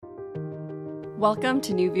Welcome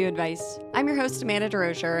to New View Advice. I'm your host, Amanda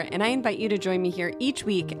DeRocher, and I invite you to join me here each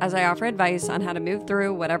week as I offer advice on how to move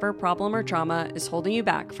through whatever problem or trauma is holding you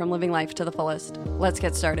back from living life to the fullest. Let's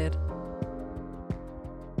get started.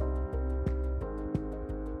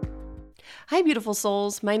 Hi, beautiful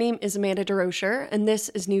souls. My name is Amanda DeRocher, and this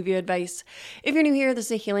is New View Advice. If you're new here, this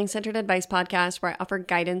is a healing-centered advice podcast where I offer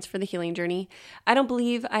guidance for the healing journey. I don't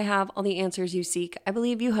believe I have all the answers you seek. I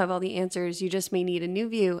believe you have all the answers. You just may need a new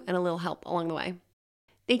view and a little help along the way.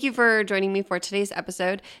 Thank you for joining me for today's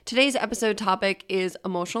episode. Today's episode topic is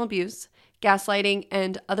emotional abuse, gaslighting,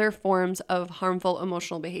 and other forms of harmful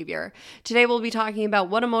emotional behavior. Today we'll be talking about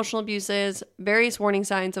what emotional abuse is, various warning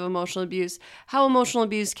signs of emotional abuse, how emotional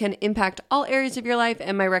abuse can impact all areas of your life,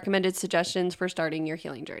 and my recommended suggestions for starting your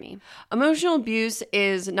healing journey. Emotional abuse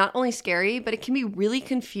is not only scary, but it can be really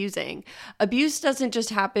confusing. Abuse doesn't just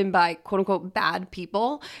happen by quote-unquote bad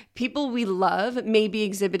people. People we love may be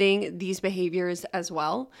exhibiting these behaviors as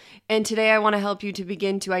well. And today I want to help you to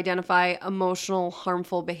begin to identify emotional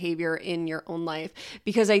harmful behavior in your own life,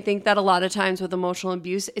 because I think that a lot of times with emotional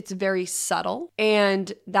abuse, it's very subtle,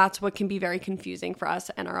 and that's what can be very confusing for us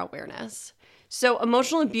and our awareness. So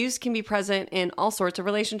emotional abuse can be present in all sorts of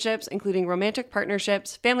relationships, including romantic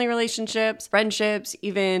partnerships, family relationships, friendships,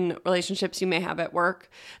 even relationships you may have at work.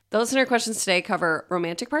 The listener questions today cover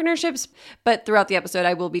romantic partnerships, but throughout the episode,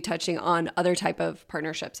 I will be touching on other type of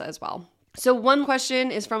partnerships as well. So one question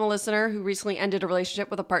is from a listener who recently ended a relationship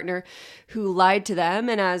with a partner who lied to them.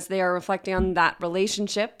 And as they are reflecting on that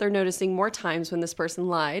relationship, they're noticing more times when this person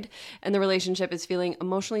lied and the relationship is feeling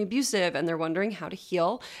emotionally abusive and they're wondering how to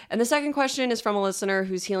heal. And the second question is from a listener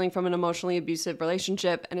who's healing from an emotionally abusive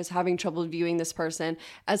relationship and is having trouble viewing this person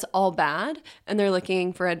as all bad, and they're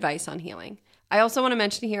looking for advice on healing. I also want to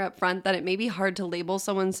mention here up front that it may be hard to label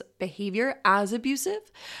someone's behavior as abusive.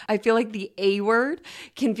 I feel like the A word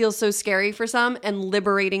can feel so scary for some and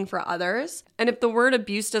liberating for others. And if the word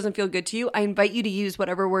abuse doesn't feel good to you, I invite you to use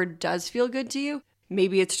whatever word does feel good to you.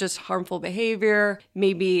 Maybe it's just harmful behavior.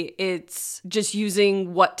 Maybe it's just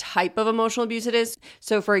using what type of emotional abuse it is.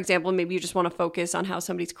 So for example, maybe you just want to focus on how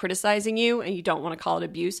somebody's criticizing you and you don't want to call it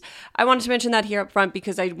abuse. I wanted to mention that here up front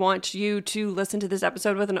because I want you to listen to this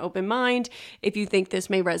episode with an open mind if you think this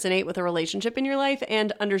may resonate with a relationship in your life,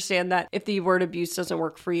 and understand that if the word abuse doesn't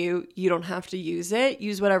work for you, you don't have to use it.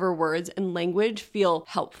 Use whatever words and language feel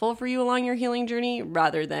helpful for you along your healing journey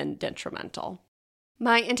rather than detrimental.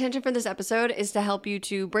 My intention for this episode is to help you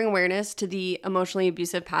to bring awareness to the emotionally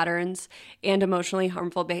abusive patterns and emotionally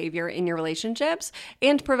harmful behavior in your relationships,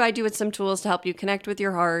 and provide you with some tools to help you connect with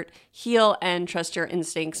your heart, heal, and trust your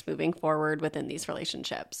instincts moving forward within these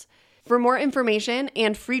relationships. For more information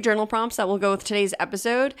and free journal prompts that will go with today's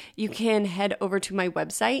episode, you can head over to my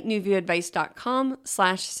website,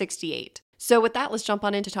 newviewadvice.com/68. So with that, let's jump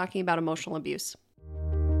on into talking about emotional abuse.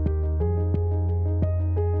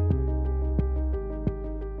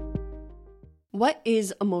 What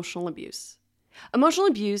is emotional abuse? Emotional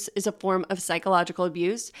abuse is a form of psychological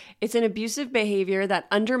abuse. It's an abusive behavior that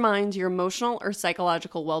undermines your emotional or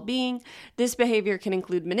psychological well-being. This behavior can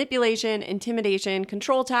include manipulation, intimidation,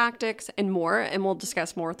 control tactics, and more, and we'll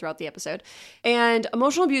discuss more throughout the episode. And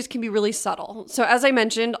emotional abuse can be really subtle. So as I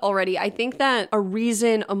mentioned already, I think that a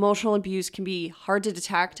reason emotional abuse can be hard to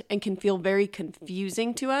detect and can feel very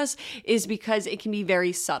confusing to us is because it can be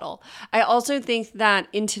very subtle. I also think that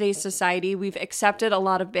in today's society, we've accepted a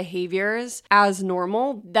lot of behaviors as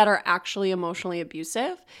normal that are actually emotionally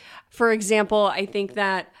abusive. For example, I think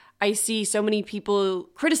that I see so many people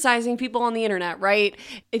criticizing people on the internet, right?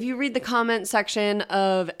 If you read the comment section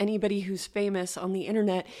of anybody who's famous on the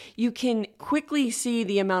internet, you can quickly see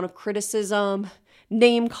the amount of criticism,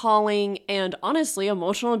 name calling, and honestly,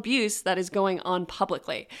 emotional abuse that is going on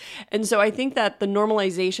publicly. And so I think that the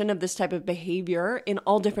normalization of this type of behavior in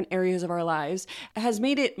all different areas of our lives has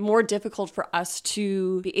made it more difficult for us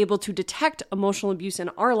to be able to detect emotional abuse in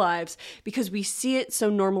our lives because we see it so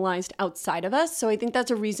normalized outside of us. So I think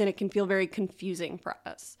that's a reason it can feel very confusing for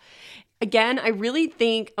us. Again, I really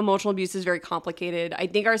think emotional abuse is very complicated. I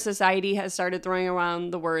think our society has started throwing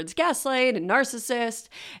around the words gaslight and narcissist.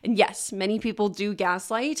 And yes, many people do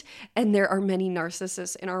gaslight, and there are many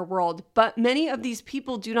narcissists in our world. But many of these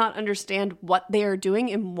people do not understand what they are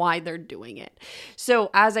doing and why they're doing it.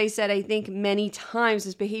 So as I said, I think many times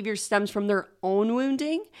this behavior stems from their own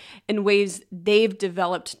wounding and ways they've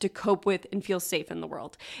developed to cope with and feel safe in the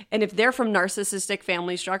world. And if they're from narcissistic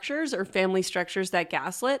family structures or family structures that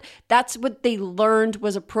gaslit, that's That's what they learned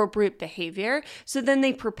was appropriate behavior. So then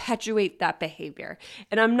they perpetuate that behavior.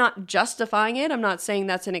 And I'm not justifying it. I'm not saying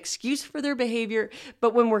that's an excuse for their behavior.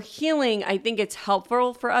 But when we're healing, I think it's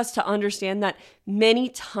helpful for us to understand that many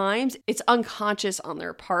times it's unconscious on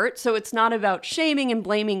their part. So it's not about shaming and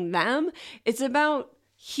blaming them. It's about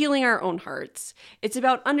healing our own hearts. It's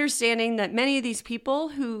about understanding that many of these people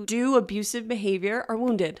who do abusive behavior are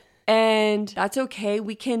wounded. And that's okay.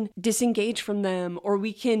 We can disengage from them, or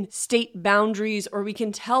we can state boundaries, or we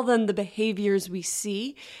can tell them the behaviors we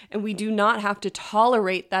see. And we do not have to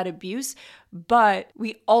tolerate that abuse, but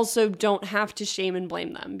we also don't have to shame and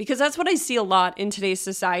blame them. Because that's what I see a lot in today's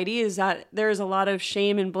society, is that there's a lot of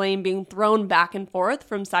shame and blame being thrown back and forth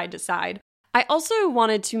from side to side. I also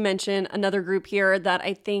wanted to mention another group here that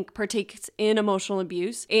I think partakes in emotional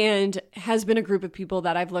abuse and has been a group of people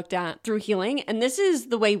that I've looked at through healing, and this is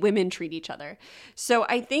the way women treat each other. So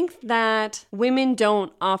I think that women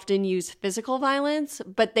don't often use physical violence,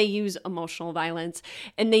 but they use emotional violence,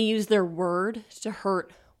 and they use their word to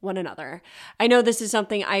hurt one another. I know this is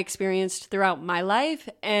something I experienced throughout my life,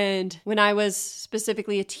 and when I was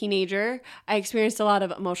specifically a teenager, I experienced a lot of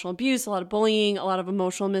emotional abuse, a lot of bullying, a lot of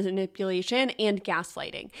emotional manipulation, and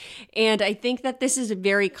gaslighting. And I think that this is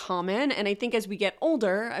very common, and I think as we get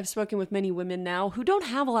older, I've spoken with many women now who don't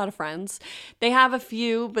have a lot of friends. They have a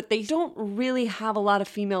few, but they don't really have a lot of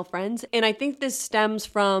female friends, and I think this stems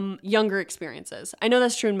from younger experiences. I know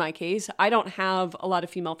that's true in my case. I don't have a lot of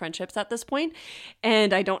female friendships at this point,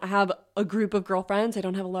 and I don't have a group of girlfriends. I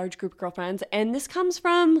don't have a large group of girlfriends. And this comes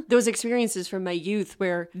from those experiences from my youth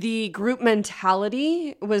where the group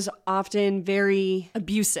mentality was often very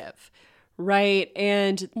abusive, right?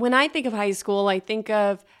 And when I think of high school, I think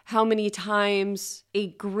of how many times a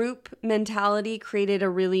group mentality created a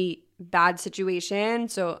really bad situation.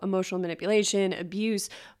 So emotional manipulation, abuse,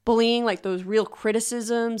 bullying, like those real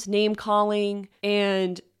criticisms, name calling,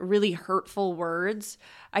 and really hurtful words.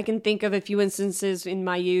 I can think of a few instances in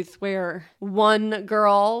my youth where one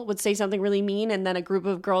girl would say something really mean and then a group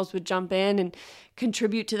of girls would jump in and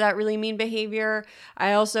contribute to that really mean behavior.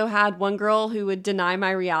 I also had one girl who would deny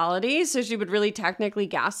my reality, so she would really technically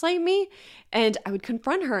gaslight me, and I would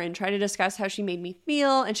confront her and try to discuss how she made me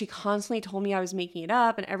feel, and she constantly told me I was making it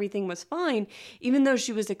up and everything was fine, even though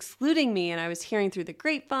she was excluding me and I was hearing through the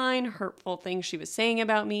grapevine hurtful things she was saying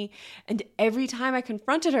about me. And every time I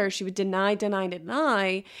confronted her, she would deny,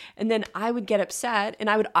 and then I would get upset, and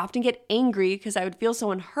I would often get angry because I would feel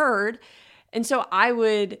so unheard. And so I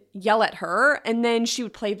would yell at her, and then she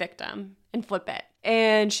would play victim and flip it.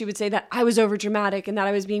 And she would say that I was overdramatic and that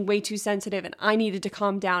I was being way too sensitive and I needed to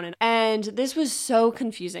calm down. And this was so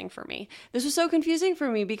confusing for me. This was so confusing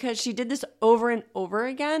for me because she did this over and over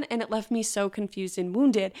again, and it left me so confused and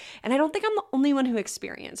wounded. And I don't think I'm the only one who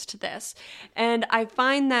experienced this. And I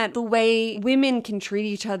find that the way women can treat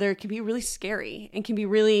each other can be really scary and can be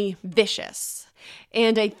really vicious.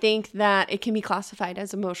 And I think that it can be classified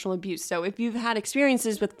as emotional abuse. So if you've had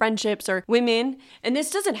experiences with friendships or women, and this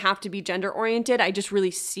doesn't have to be gender oriented, I just really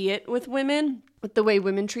see it with women, with the way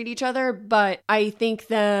women treat each other. But I think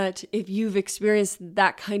that if you've experienced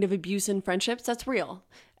that kind of abuse in friendships, that's real.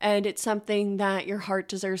 And it's something that your heart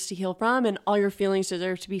deserves to heal from, and all your feelings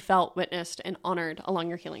deserve to be felt, witnessed, and honored along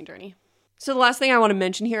your healing journey. So the last thing I want to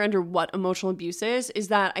mention here under what emotional abuse is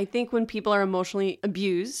that I think when people are emotionally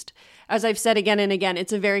abused, as I've said again and again,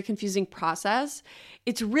 it's a very confusing process.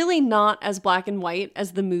 It's really not as black and white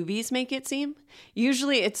as the movies make it seem.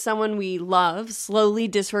 Usually it's someone we love slowly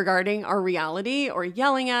disregarding our reality or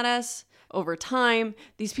yelling at us over time.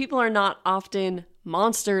 These people are not often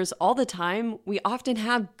monsters all the time. We often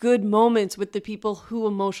have good moments with the people who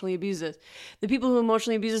emotionally abuse us. The people who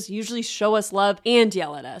emotionally abuse us usually show us love and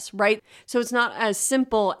yell at us, right? So it's not as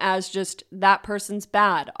simple as just that person's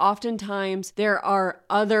bad. Oftentimes there are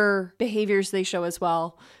other behaviors they show as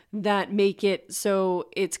well that make it so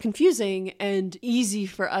it's confusing and easy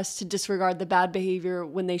for us to disregard the bad behavior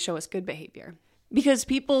when they show us good behavior. Because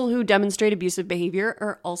people who demonstrate abusive behavior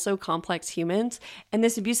are also complex humans, and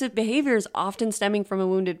this abusive behavior is often stemming from a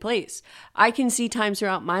wounded place. I can see times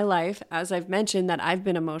throughout my life, as I've mentioned, that I've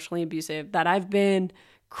been emotionally abusive, that I've been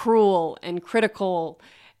cruel and critical,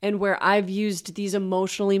 and where I've used these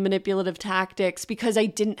emotionally manipulative tactics because I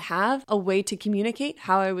didn't have a way to communicate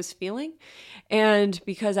how I was feeling, and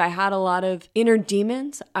because I had a lot of inner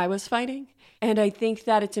demons I was fighting. And I think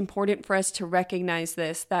that it's important for us to recognize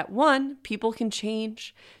this, that one, people can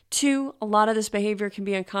change. Two, a lot of this behavior can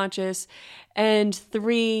be unconscious. And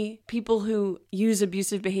three, people who use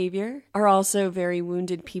abusive behavior are also very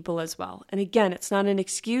wounded people as well. And again, it's not an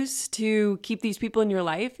excuse to keep these people in your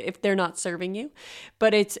life if they're not serving you,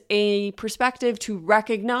 but it's a perspective to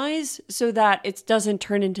recognize so that it doesn't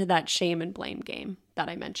turn into that shame and blame game that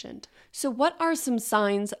I mentioned. So what are some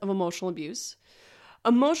signs of emotional abuse?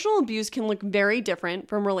 Emotional abuse can look very different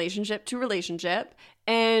from relationship to relationship.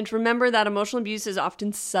 And remember that emotional abuse is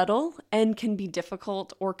often subtle and can be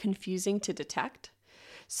difficult or confusing to detect.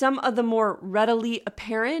 Some of the more readily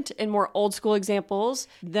apparent and more old school examples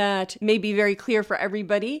that may be very clear for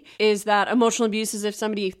everybody is that emotional abuse is if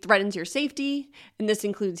somebody threatens your safety, and this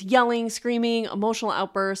includes yelling, screaming, emotional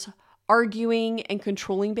outbursts, arguing and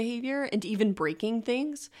controlling behavior, and even breaking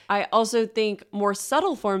things. I also think more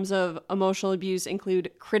subtle forms of emotional abuse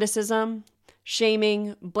include criticism,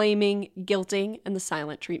 shaming, blaming, guilting, and the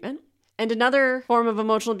silent treatment. And another form of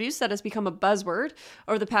emotional abuse that has become a buzzword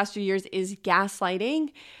over the past few years is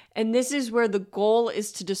gaslighting. And this is where the goal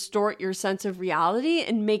is to distort your sense of reality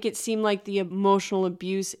and make it seem like the emotional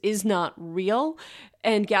abuse is not real.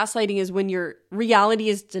 And gaslighting is when your reality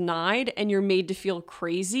is denied and you're made to feel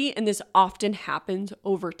crazy. And this often happens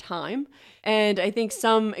over time. And I think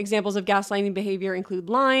some examples of gaslighting behavior include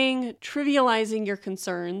lying, trivializing your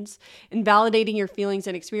concerns, invalidating your feelings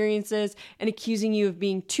and experiences, and accusing you of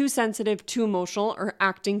being too sensitive, too emotional, or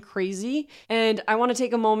acting crazy. And I want to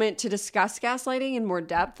take a moment to discuss gaslighting in more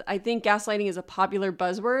depth. I think gaslighting is a popular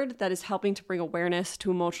buzzword that is helping to bring awareness to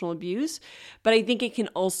emotional abuse, but I think it can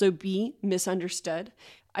also be misunderstood.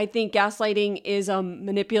 I think gaslighting is a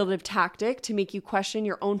manipulative tactic to make you question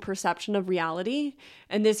your own perception of reality.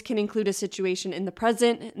 And this can include a situation in the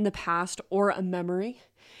present, in the past, or a memory.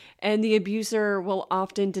 And the abuser will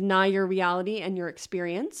often deny your reality and your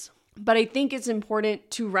experience. But I think it's important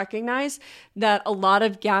to recognize that a lot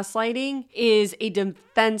of gaslighting is a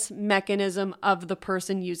defense mechanism of the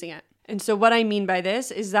person using it. And so what I mean by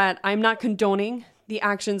this is that I'm not condoning the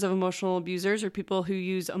actions of emotional abusers or people who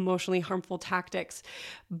use emotionally harmful tactics.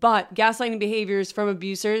 But gaslighting behaviors from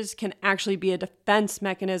abusers can actually be a defense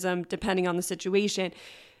mechanism depending on the situation.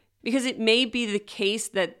 Because it may be the case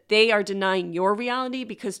that they are denying your reality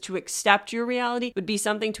because to accept your reality would be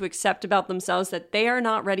something to accept about themselves that they are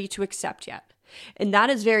not ready to accept yet. And that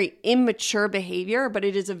is very immature behavior, but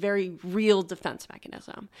it is a very real defense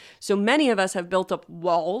mechanism. So many of us have built up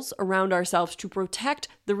walls around ourselves to protect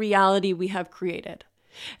the reality we have created.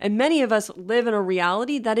 And many of us live in a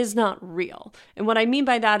reality that is not real. And what I mean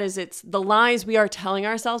by that is it's the lies we are telling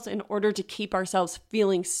ourselves in order to keep ourselves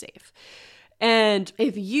feeling safe. And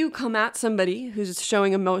if you come at somebody who's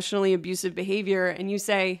showing emotionally abusive behavior and you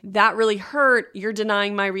say, that really hurt, you're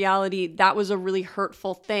denying my reality, that was a really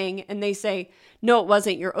hurtful thing, and they say, no, it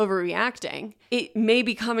wasn't, you're overreacting, it may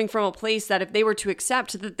be coming from a place that if they were to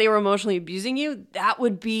accept that they were emotionally abusing you, that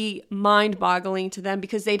would be mind-boggling to them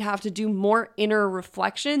because they'd have to do more inner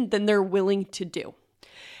reflection than they're willing to do.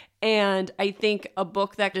 And I think a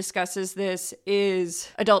book that discusses this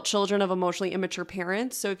is Adult Children of Emotionally Immature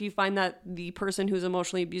Parents. So if you find that the person who's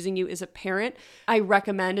emotionally abusing you is a parent, I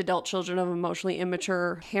recommend Adult Children of Emotionally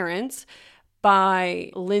Immature Parents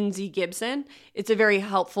by Lindsay Gibson. It's a very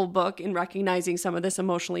helpful book in recognizing some of this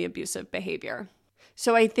emotionally abusive behavior.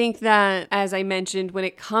 So I think that, as I mentioned, when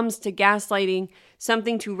it comes to gaslighting,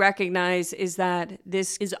 something to recognize is that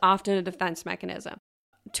this is often a defense mechanism.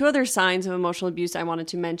 Two other signs of emotional abuse I wanted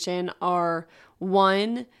to mention are,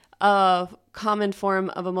 one, a common form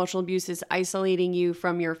of emotional abuse is isolating you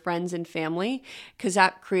from your friends and family, because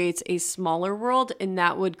that creates a smaller world, and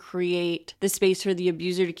that would create the space for the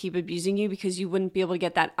abuser to keep abusing you because you wouldn't be able to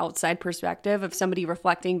get that outside perspective of somebody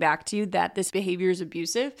reflecting back to you that this behavior is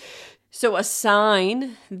abusive. So a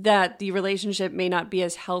sign that the relationship may not be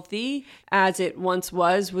as healthy as it once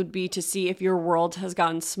was would be to see if your world has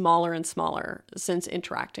gotten smaller and smaller since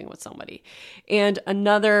interacting with somebody. And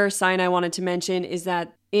another sign I wanted to mention is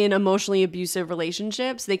that in emotionally abusive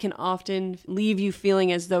relationships, they can often leave you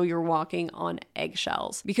feeling as though you're walking on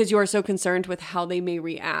eggshells because you are so concerned with how they may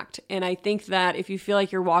react. And I think that if you feel like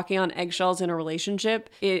you're walking on eggshells in a relationship,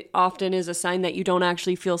 it often is a sign that you don't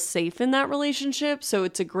actually feel safe in that relationship. So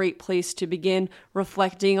it's a great place to begin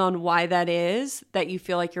reflecting on why that is, that you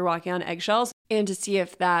feel like you're walking on eggshells, and to see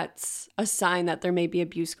if that's a sign that there may be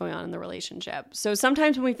abuse going on in the relationship. So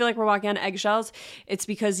sometimes when we feel like we're walking on eggshells, it's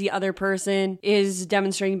because the other person is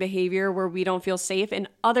demonstrating behavior where we don't feel safe. And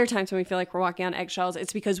other times when we feel like we're walking on eggshells,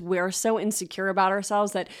 it's because we're so insecure about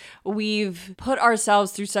ourselves that we've put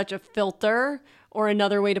ourselves through such a filter Or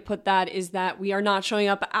another way to put that is that we are not showing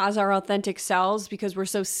up as our authentic selves because we're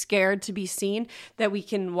so scared to be seen that we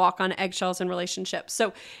can walk on eggshells in relationships.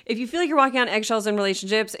 So if you feel like you're walking on eggshells in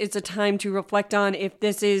relationships, it's a time to reflect on if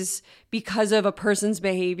this is because of a person's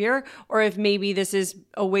behavior or if maybe this is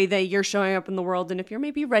a way that you're showing up in the world and if you're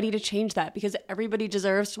maybe ready to change that, because everybody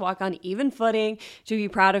deserves to walk on even footing, to be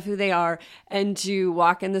proud of who they are, and to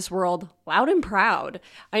walk in this world loud and proud.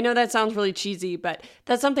 I know that sounds really cheesy, but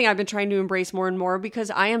that's something I've been trying to embrace more and more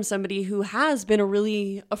because I am somebody who has been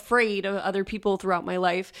really afraid of other people throughout my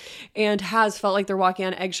life and has felt like they're walking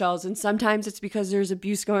on eggshells. And sometimes it's because there's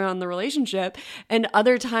abuse going on in the relationship, and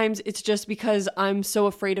other times it's just because I'm so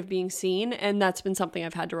afraid of being seen, and that's been something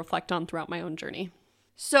I've had to reflect on throughout my own journey.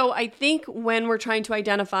 So I think when we're trying to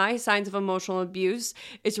identify signs of emotional abuse,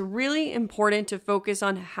 it's really important to focus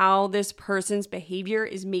on how this person's behavior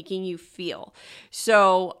is making you feel.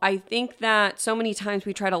 So I think that so many times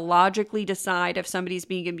we try to logically decide if somebody's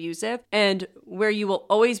being abusive, and where you will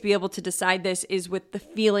always be able to decide this is with the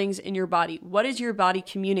feelings in your body. What is your body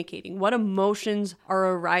communicating? What emotions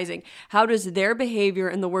are arising? How does their behavior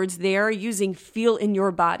and the words they are using feel in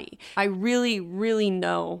your body? I really, really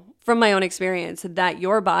know from my own experience that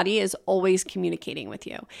your body is always communicating with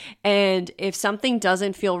you. And if something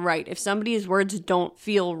doesn't feel right, if somebody's words don't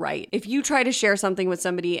feel right, if you try to share something with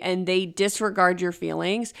somebody and they disregard your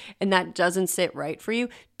feelings and that doesn't sit right for you,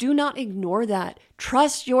 do not ignore that.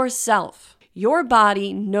 Trust yourself. Your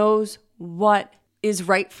body knows what is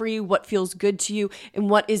right for you, what feels good to you, and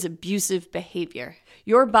what is abusive behavior.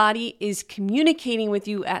 Your body is communicating with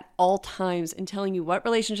you at all times and telling you what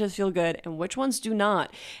relationships feel good and which ones do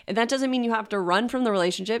not. And that doesn't mean you have to run from the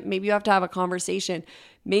relationship. Maybe you have to have a conversation.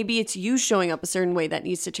 Maybe it's you showing up a certain way that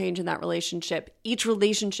needs to change in that relationship. Each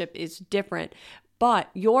relationship is different, but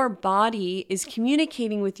your body is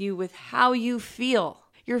communicating with you with how you feel.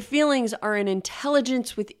 Your feelings are an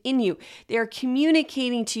intelligence within you. They are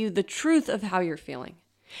communicating to you the truth of how you're feeling.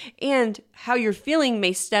 And how you're feeling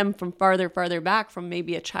may stem from farther back from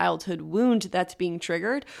maybe a childhood wound that's being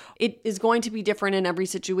triggered. It is going to be different in every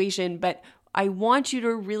situation, but I want you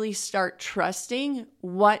to really start trusting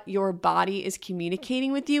what your body is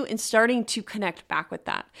communicating with you and starting to connect back with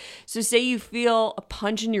that. So say you feel a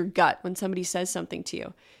punch in your gut when somebody says something to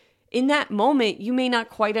you. In that moment, you may not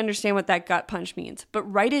quite understand what that gut punch means, but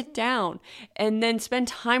write it down and then spend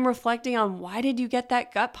time reflecting on why did you get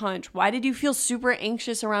that gut punch? Why did you feel super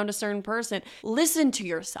anxious around a certain person? Listen to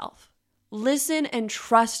yourself. Listen and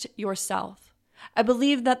trust yourself. I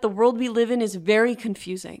believe that the world we live in is very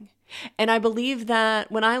confusing. And I believe that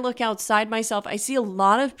when I look outside myself, I see a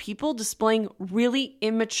lot of people displaying really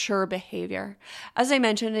immature behavior. As I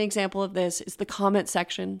mentioned, an example of this is the comment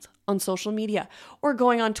sections on social media or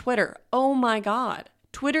going on Twitter. Oh my God,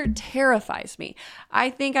 Twitter terrifies me. I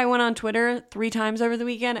think I went on Twitter 3 times over the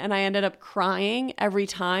weekend and I ended up crying every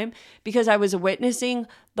time because I was witnessing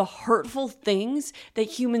the hurtful things that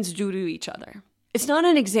humans do to each other. It's not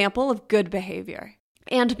an example of good behavior.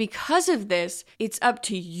 And because of this, it's up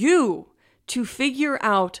to you to figure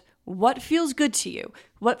out what feels good to you,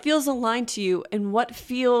 what feels aligned to you, and what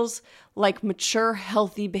feels like mature,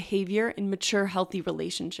 healthy behavior in mature, healthy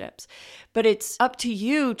relationships. But it's up to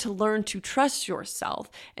you to learn to trust yourself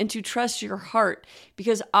and to trust your heart,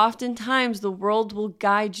 because oftentimes the world will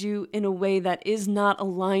guide you in a way that is not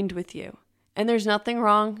aligned with you. And there's nothing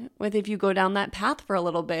wrong with if you go down that path for a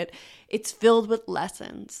little bit. It's filled with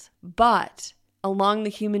lessons. But along the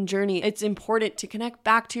human journey, it's important to connect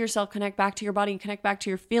back to yourself, connect back to your body, and connect back to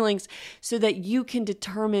your feelings so that you can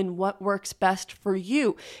determine what works best for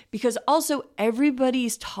you. Because also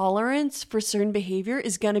everybody's tolerance for certain behavior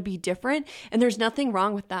is going to be different, and there's nothing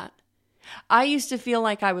wrong with that. I used to feel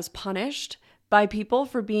like I was punished by people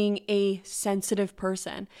for being a sensitive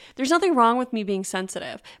person. There's nothing wrong with me being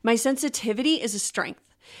sensitive. My sensitivity is a strength.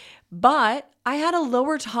 But I had a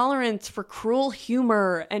lower tolerance for cruel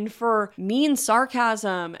humor and for mean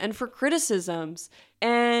sarcasm and for criticisms.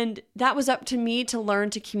 And that was up to me to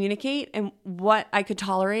learn to communicate and what I could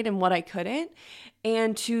tolerate and what I couldn't,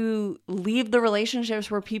 and to leave the relationships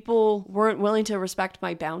where people weren't willing to respect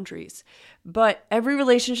my boundaries. But every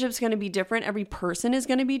relationship is going to be different. Every person is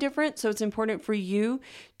going to be different. So it's important for you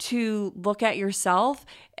to look at yourself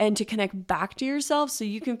and to connect back to yourself so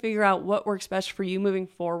you can figure out what works best for you moving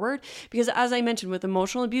forward. Because as I mentioned, with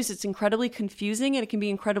emotional abuse, it's incredibly confusing and it can be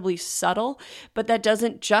incredibly subtle, but that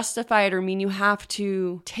doesn't justify it or mean you have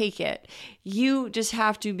to take it. You just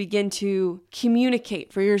have to begin to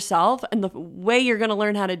communicate for yourself. And the way you're going to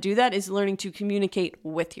learn how to do that is learning to communicate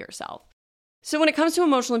with yourself. So when it comes to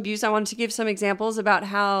emotional abuse, I wanted to give some examples about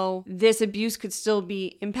how this abuse could still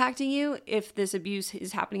be impacting you if this abuse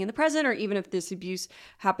is happening in the present or even if this abuse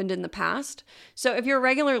happened in the past. So if you're a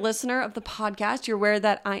regular listener of the podcast, you're aware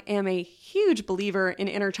that I am a huge believer in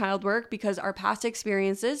inner child work because our past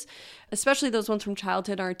experiences, especially those ones from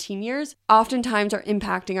childhood and our teen years, oftentimes are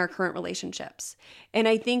impacting our current relationships. And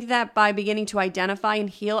I think that by beginning to identify and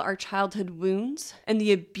heal our childhood wounds and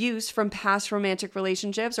the abuse from past romantic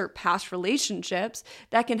relationships or past relationships,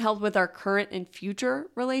 that can help with our current and future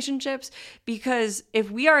relationships. Because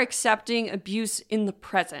if we are accepting abuse in the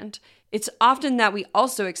present, it's often that we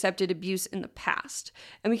also accepted abuse in the past.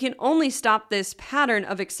 And we can only stop this pattern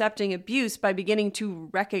of accepting abuse by beginning to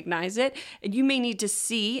recognize it. And you may need to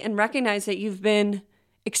see and recognize that you've been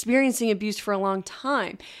experiencing abuse for a long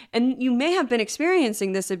time. And you may have been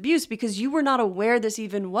experiencing this abuse because you were not aware this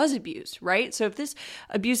even was abuse, right? So if this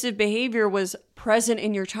abusive behavior was present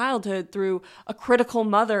in your childhood through a critical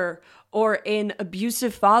mother or an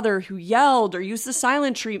abusive father who yelled or used the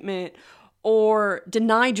silent treatment or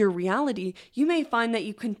denied your reality, you may find that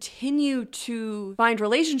you continue to find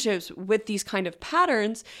relationships with these kind of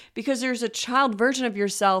patterns because there's a child version of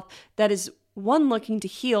yourself that is one, looking to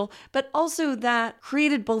heal, but also that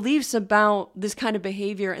created beliefs about this kind of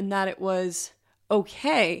behavior and that it was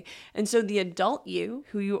okay. And so the adult you,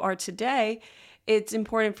 who you are today, it's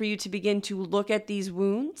important for you to begin to look at these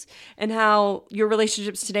wounds and how your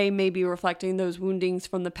relationships today may be reflecting those woundings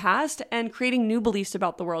from the past and creating new beliefs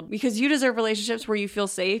about the world. Because you deserve relationships where you feel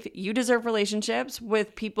safe. You deserve relationships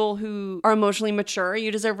with people who are emotionally mature.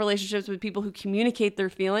 You deserve relationships with people who communicate their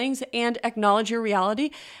feelings and acknowledge your reality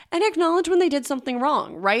and acknowledge when they did something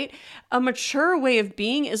wrong, right? A mature way of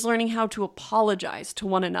being is learning how to apologize to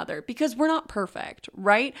one another because we're not perfect,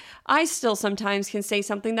 right? I still sometimes can say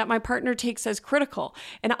something that my partner takes as critical.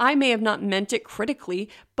 And I may have not meant it critically,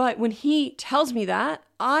 but when he tells me that,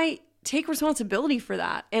 I take responsibility for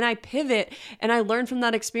that and I pivot and I learn from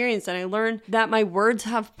that experience and I learn that my words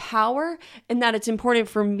have power and that it's important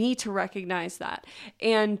for me to recognize that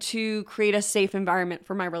and to create a safe environment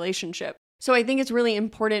for my relationship. So I think it's really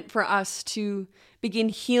important for us to begin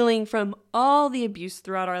healing from all the abuse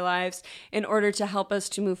throughout our lives in order to help us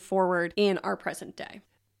to move forward in our present day.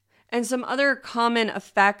 And some other common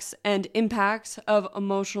effects and impacts of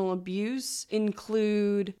emotional abuse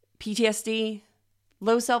include PTSD,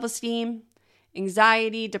 low self-esteem,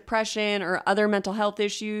 anxiety, depression, or other mental health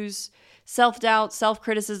issues, self-doubt,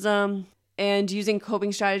 self-criticism, and using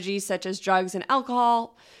coping strategies such as drugs and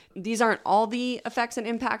alcohol. These aren't all the effects and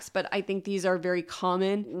impacts, but I think these are very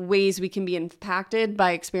common ways we can be impacted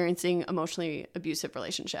by experiencing emotionally abusive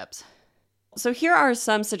relationships. So here are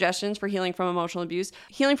some suggestions for healing from emotional abuse.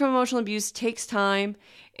 Healing from emotional abuse takes time.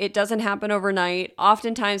 It doesn't happen overnight.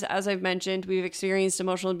 Oftentimes, as I've mentioned, we've experienced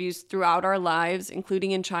emotional abuse throughout our lives,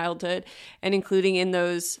 including in childhood and including in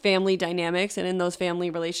those family dynamics and in those family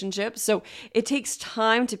relationships. So it takes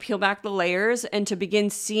time to peel back the layers and to begin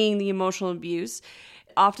seeing the emotional abuse.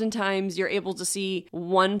 Oftentimes, you're able to see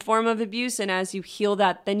one form of abuse, and as you heal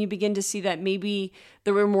that, then you begin to see that maybe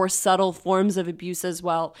there were more subtle forms of abuse as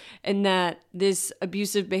well, and that this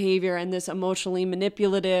abusive behavior and this emotionally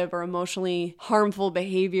manipulative or emotionally harmful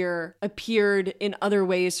behavior appeared in other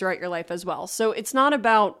ways throughout your life as well. So it's not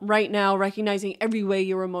about right now recognizing every way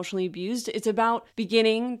you were emotionally abused. It's about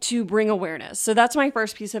beginning to bring awareness. So that's my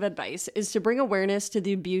first piece of advice, is to bring awareness to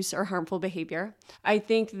the abuse or harmful behavior. I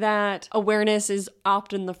think that awareness is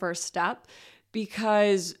often the first step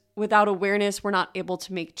because without awareness, we're not able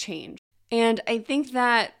to make change. And I think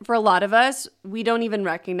that for a lot of us, we don't even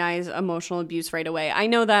recognize emotional abuse right away. I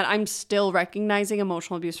know that I'm still recognizing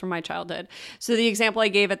emotional abuse from my childhood. So the example I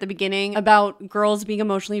gave at the beginning about girls being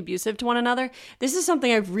emotionally abusive to one another, this is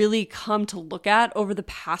something I've really come to look at over the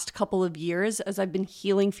past couple of years as I've been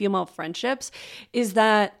healing female friendships, is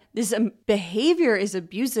that this behavior is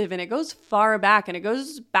abusive and it goes far back and it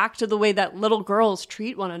goes back to the way that little girls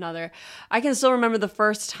treat one another. I can still remember the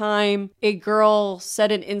first time a girl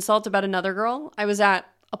said an insult about another girl. I was at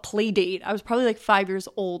a play date. I was probably like 5 years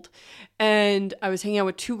old and I was hanging out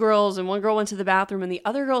with two girls and one girl went to the bathroom and the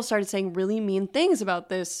other girl started saying really mean things about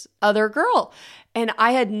this other girl. And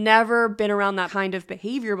I had never been around that kind of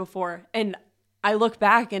behavior before. And I look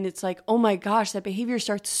back and it's like, oh my gosh, that behavior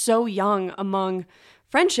starts so young among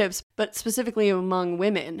friendships, but specifically among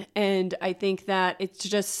women. And I think that it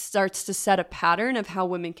just starts to set a pattern of how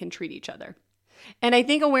women can treat each other. And I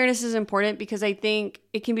think awareness is important because I think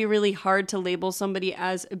it can be really hard to label somebody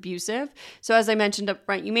as abusive. So as I mentioned up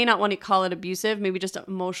front, you may not want to call it abusive, maybe just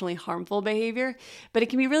emotionally harmful behavior, but it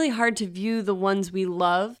can be really hard to view the ones we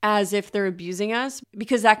love as if they're abusing us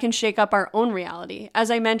because that can shake up our own reality.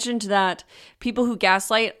 As I mentioned, that people who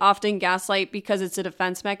gaslight often gaslight because it's a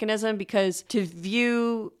defense mechanism, because to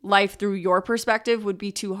view life through your perspective would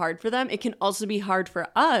be too hard for them. It can also be hard for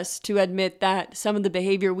us to admit that some of the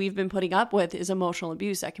behavior we've been putting up with is emotional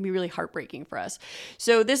abuse. That can be really heartbreaking for us.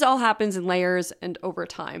 So this all happens in layers and over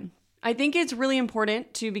time. I think it's really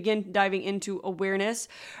important to begin diving into awareness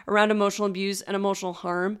around emotional abuse and emotional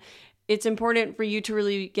harm. It's important for you to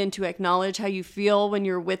really begin to acknowledge how you feel when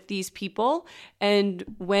you're with these people and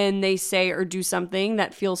when they say or do something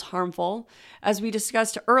that feels harmful. As we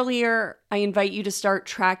discussed earlier, I invite you to start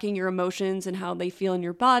tracking your emotions and how they feel in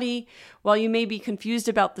your body. While you may be confused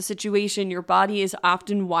about the situation, your body is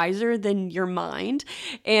often wiser than your mind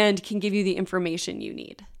and can give you the information you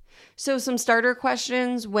need. So some starter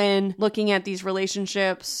questions when looking at these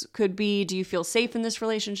relationships could be, do you feel safe in this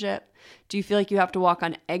relationship? Do you feel like you have to walk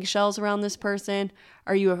on eggshells around this person?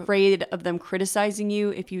 Are you afraid of them criticizing you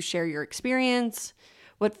if you share your experience?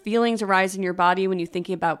 What feelings arise in your body when you're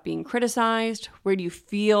thinking about being criticized? Where do you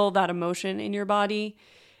feel that emotion in your body?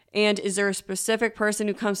 And is there a specific person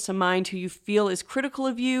who comes to mind who you feel is critical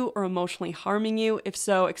of you or emotionally harming you? If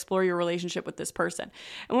so, explore your relationship with this person.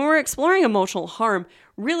 And when we're exploring emotional harm,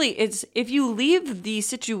 really it's if you leave the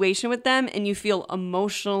situation with them and you feel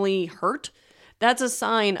emotionally hurt, that's a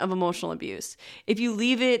sign of emotional abuse. If you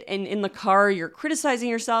leave it and in the car you're criticizing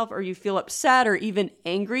yourself or you feel upset or even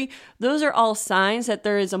angry, those are all signs that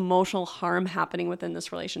there is emotional harm happening within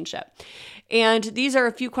this relationship. And these are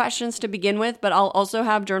a few questions to begin with, but I'll also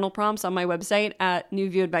have journal prompts on my website at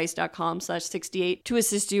newviewadvice.com/68 to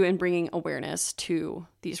assist you in bringing awareness to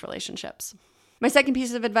these relationships. My second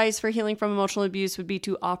piece of advice for healing from emotional abuse would be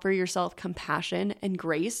to offer yourself compassion and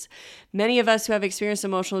grace. Many of us who have experienced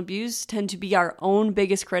emotional abuse tend to be our own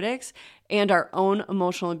biggest critics and our own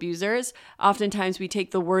emotional abusers. Oftentimes we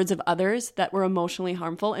take the words of others that were emotionally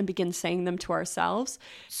harmful and begin saying them to ourselves.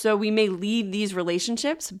 So we may leave these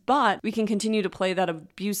relationships, but we can continue to play that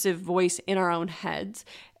abusive voice in our own heads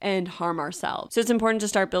and harm ourselves. So it's important to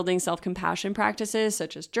start building self-compassion practices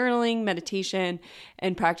such as journaling, meditation,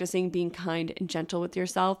 and practicing being kind and gentle with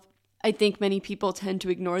yourself. I think many people tend to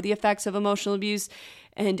ignore the effects of emotional abuse,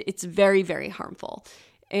 and it's very, very harmful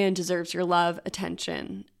and deserves your love,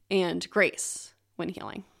 attention, and grace when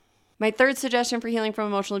healing. My third suggestion for healing from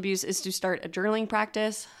emotional abuse is to start a journaling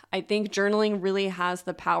practice. I think journaling really has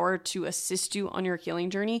the power to assist you on your healing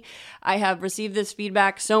journey. I have received this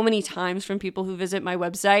feedback so many times from people who visit my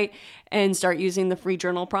website and start using the free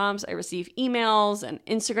journal prompts. I receive emails and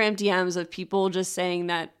Instagram DMs of people just saying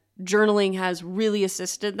that journaling has really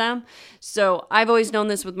assisted them. So I've always known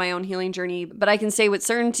this with my own healing journey, but I can say with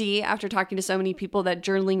certainty after talking to so many people that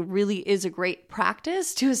journaling really is a great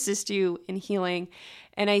practice to assist you in healing.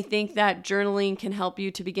 And I think that journaling can help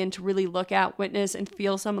you to begin to really look at, witness, and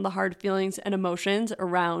feel some of the hard feelings and emotions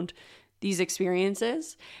around these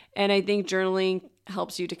experiences. And I think journaling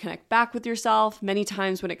helps you to connect back with yourself. Many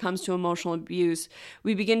times when it comes to emotional abuse,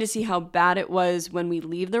 we begin to see how bad it was when we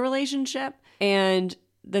leave the relationship, and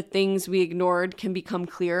the things we ignored can become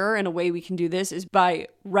clearer. And a way we can do this is by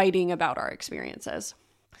writing about our experiences.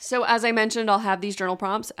 So as I mentioned, I'll have these journal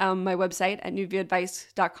prompts on my website at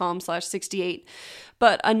newviewadvice.com/68.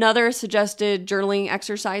 But another suggested journaling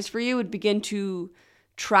exercise for you would begin to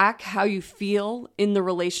track how you feel in the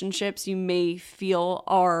relationships you may feel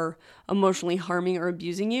are emotionally harming or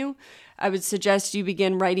abusing you. I would suggest you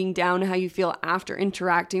begin writing down how you feel after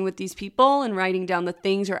interacting with these people and writing down the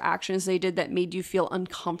things or actions they did that made you feel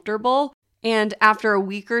uncomfortable. And after a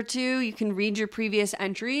week or two, you can read your previous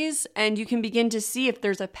entries and you can begin to see if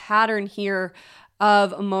there's a pattern here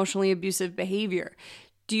of emotionally abusive behavior.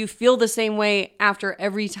 Do you feel the same way after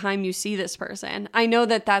every time you see this person? I know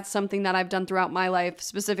that that's something that I've done throughout my life,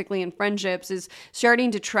 specifically in friendships, is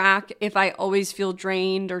starting to track if I always feel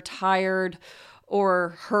drained or tired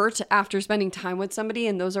or hurt after spending time with somebody.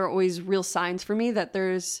 And those are always real signs for me that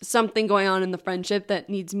there's something going on in the friendship that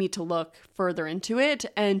needs me to look further into it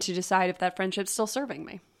and to decide if that friendship's still serving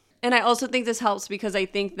me. And I also think this helps because I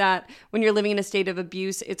think that when you're living in a state of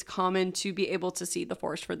abuse, it's common to be able to see the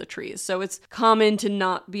forest for the trees. So it's common to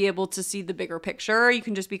not be able to see the bigger picture. You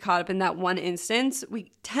can just be caught up in that one instance.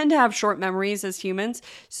 We tend to have short memories as humans,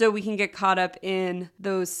 so we can get caught up in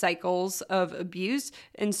those cycles of abuse.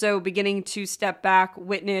 And so beginning to step back,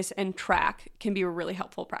 witness, and track can be a really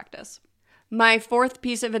helpful practice. My fourth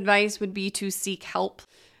piece of advice would be to seek help.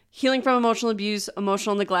 Healing from emotional abuse,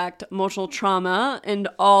 emotional neglect, emotional trauma, and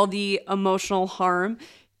all the emotional harm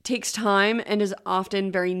takes time and is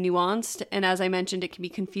often very nuanced. And as I mentioned, it can be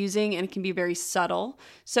confusing and it can be very subtle.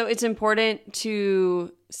 So it's important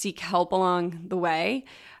to seek help along the way.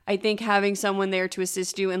 I think having someone there to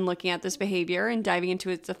assist you in looking at this behavior and diving into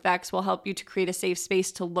its effects will help you to create a safe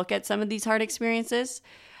space to look at some of these hard experiences.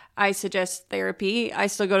 I suggest therapy. I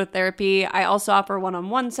still go to therapy. I also offer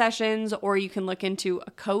one-on-one sessions, or you can look into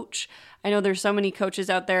a coach. I know there's so many coaches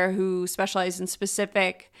out there who specialize in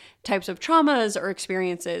specific types of traumas or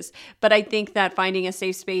experiences, but I think that finding a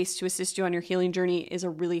safe space to assist you on your healing journey is a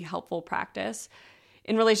really helpful practice.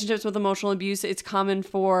 In relationships with emotional abuse, it's common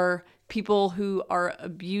for people who are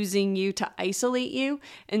abusing you to isolate you.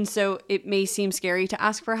 And so it may seem scary to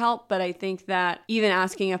ask for help, but I think that even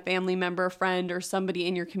asking a family member, friend, or somebody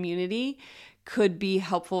in your community could be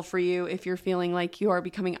helpful for you if you're feeling like you are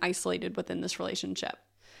becoming isolated within this relationship.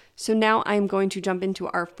 So now I'm going to jump into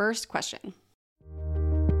our first question.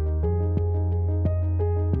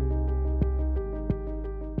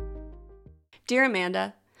 Dear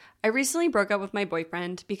Amanda, I recently broke up with my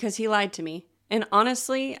boyfriend because he lied to me. And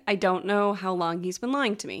honestly, I don't know how long he's been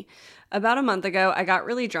lying to me. About a month ago, I got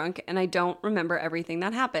really drunk and I don't remember everything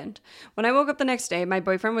that happened. When I woke up the next day, my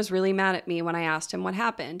boyfriend was really mad at me when I asked him what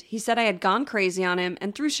happened. He said I had gone crazy on him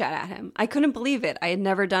and threw shit at him. I couldn't believe it. I had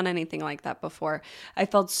never done anything like that before. I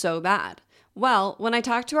felt so bad. Well, when I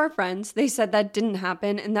talked to our friends, they said that didn't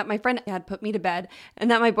happen and that my friend had put me to bed and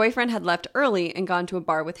that my boyfriend had left early and gone to a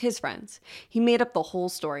bar with his friends. He made up the whole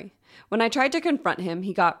story. When I tried to confront him,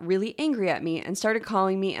 he got really angry at me and started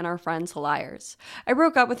calling me and our friends liars. I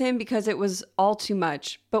broke up with him because it was all too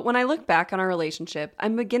much, but when I look back on our relationship,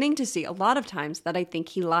 I'm beginning to see a lot of times that I think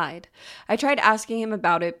he lied. I tried asking him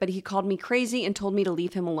about it, but he called me crazy and told me to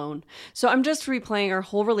leave him alone. So I'm just replaying our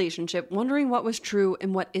whole relationship, wondering what was true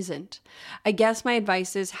and what isn't. I guess my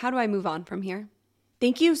advice is, how do I move on from here?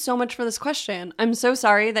 Thank you so much for this question. I'm so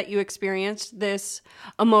sorry that you experienced this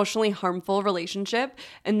emotionally harmful relationship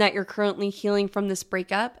and that you're currently healing from this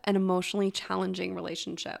breakup and emotionally challenging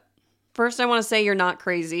relationship. First, I want to say you're not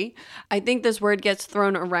crazy. I think this word gets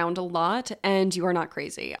thrown around a lot, and you are not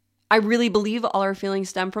crazy. I really believe all our feelings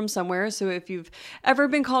stem from somewhere, so if you've ever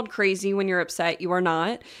been called crazy when you're upset, you are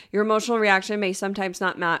not. Your emotional reaction may sometimes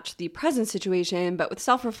not match the present situation, but with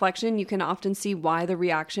self-reflection, you can often see why the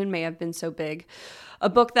reaction may have been so big. A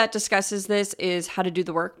book that discusses this is How to Do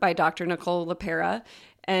the Work by Dr. Nicole LaPera.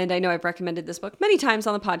 And I know I've recommended this book many times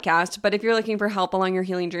on the podcast, but if you're looking for help along your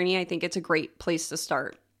healing journey, I think it's a great place to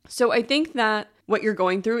start. So I think that what you're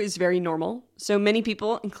going through is very normal. So many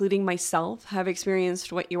people, including myself, have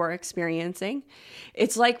experienced what you are experiencing.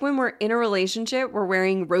 It's like when we're in a relationship, we're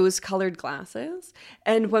wearing rose-colored glasses.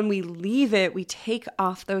 And when we leave it, we take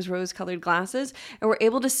off those rose-colored glasses and we're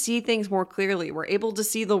able to see things more clearly. We're able to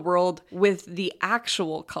see the world with the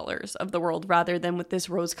actual colors of the world rather than with this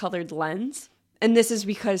rose-colored lens. And this is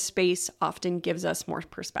because space often gives us more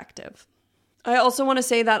perspective. I also want to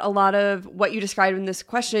say that a lot of what you described in this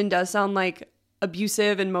question does sound like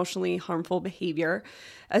abusive and emotionally harmful behavior.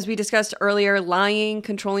 As we discussed earlier, lying,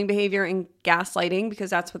 controlling behavior, and gaslighting,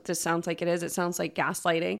 because that's what this sounds like it is. It sounds like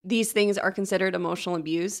gaslighting. These things are considered emotional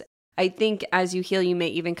abuse. I think as you heal, you may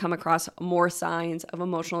even come across more signs of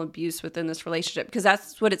emotional abuse within this relationship, because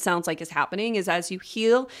that's what it sounds like is happening, is as you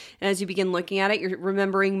heal and as you begin looking at it, you're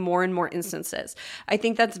remembering more and more instances. I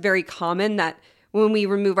think that's very common that when we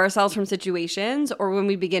remove ourselves from situations or when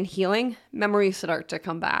we begin healing, memories start to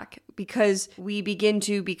come back because we begin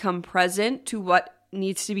to become present to what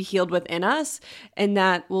needs to be healed within us, and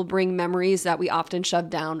that will bring memories that we often shoved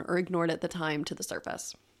down or ignored at the time to the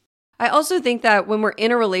surface. I also think that when we're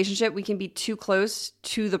in a relationship, we can be too close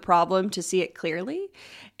to the problem to see it clearly.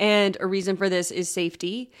 And a reason for this is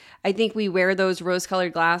safety. I think we wear those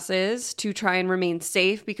rose-colored glasses to try and remain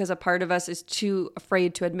safe because a part of us is too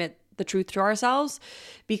afraid to admit the truth to ourselves,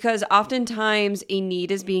 because oftentimes a need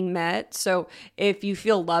is being met. So if you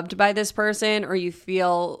feel loved by this person, or you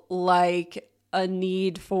feel like a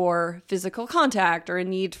need for physical contact or a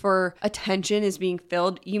need for attention is being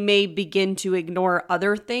filled, you may begin to ignore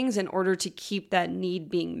other things in order to keep that need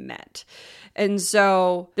being met. And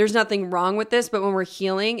so there's nothing wrong with this, but when we're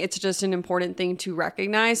healing, it's just an important thing to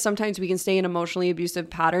recognize. Sometimes we can stay in emotionally abusive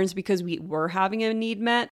patterns because we were having a need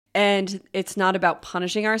met. And it's not about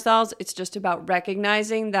punishing ourselves. It's just about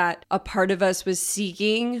recognizing that a part of us was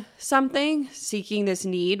seeking something, seeking this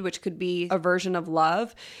need, which could be a version of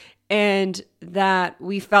love, and that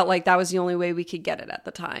we felt like that was the only way we could get it at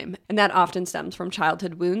the time. And that often stems from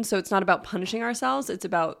childhood wounds. So it's not about punishing ourselves. It's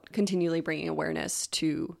about continually bringing awareness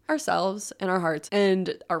to ourselves and our hearts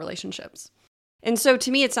and our relationships. And so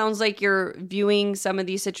to me, it sounds like you're viewing some of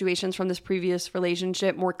these situations from this previous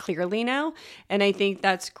relationship more clearly now. And I think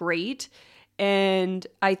that's great. And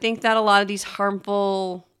I think that a lot of these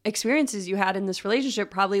harmful experiences you had in this relationship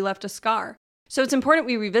probably left a scar. So it's important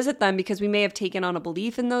we revisit them because we may have taken on a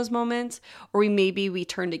belief in those moments, or we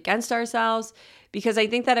turned against ourselves. Because I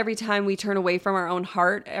think that every time we turn away from our own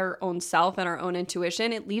heart, our own self, and our own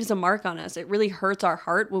intuition, it leaves a mark on us. It really hurts our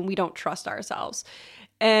heart when we don't trust ourselves.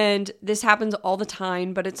 And this happens all the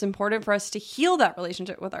time, but it's important for us to heal that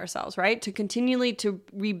relationship with ourselves, right? To continually to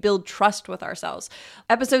rebuild trust with ourselves.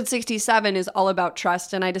 Episode 67 is all about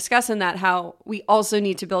trust. And I discuss in that how we also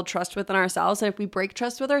need to build trust within ourselves. And if we break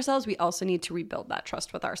trust with ourselves, we also need to rebuild that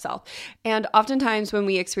trust with ourselves. And oftentimes when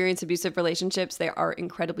we experience abusive relationships, they are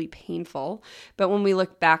incredibly painful. But when we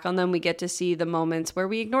look back on them, we get to see the moments where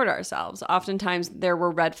we ignored ourselves. Oftentimes there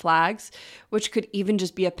were red flags, which could even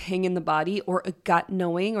just be a ping in the body or a gut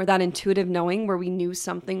knowing, or that intuitive knowing where we knew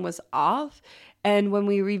something was off. And when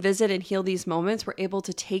we revisit and heal these moments, we're able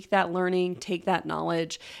to take that learning, take that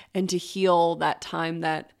knowledge, and to heal that time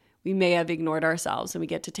that we may have ignored ourselves, and we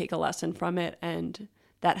get to take a lesson from it, and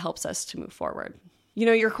that helps us to move forward. You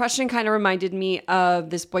know, your question kind of reminded me of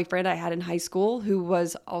this boyfriend I had in high school who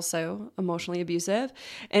was also emotionally abusive,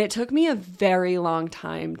 and it took me a very long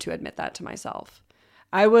time to admit that to myself.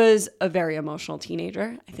 I was a very emotional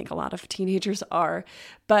teenager. I think a lot of teenagers are,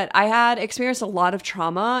 but I had experienced a lot of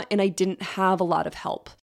trauma and I didn't have a lot of help.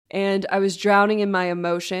 And I was drowning in my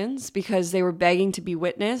emotions because they were begging to be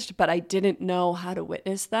witnessed, but I didn't know how to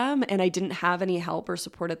witness them. And I didn't have any help or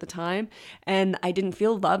support at the time. And I didn't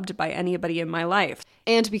feel loved by anybody in my life.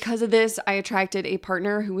 And because of this, I attracted a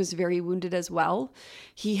partner who was very wounded as well.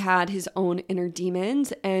 He had his own inner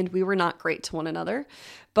demons and we were not great to one another.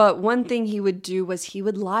 But one thing he would do was he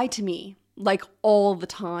would lie to me, like all the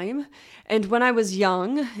time. And when I was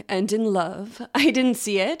young and in love, I didn't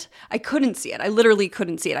see it. I couldn't see it. I literally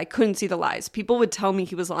couldn't see it. I couldn't see the lies. People would tell me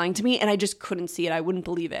he was lying to me and I just couldn't see it. I wouldn't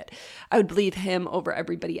believe it. I would believe him over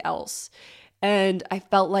everybody else. And I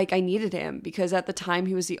felt like I needed him because at the time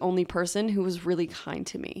he was the only person who was really kind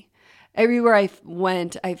to me. Everywhere I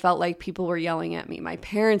went, I felt like people were yelling at me. My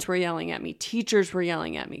parents were yelling at me. Teachers were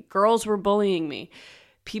yelling at me. Girls were bullying me.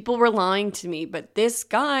 People were lying to me, but this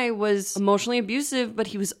guy was emotionally abusive, but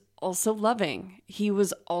he was also loving. He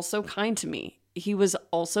was also kind to me. He was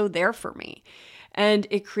also there for me. And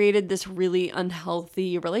it created this really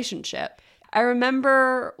unhealthy relationship. I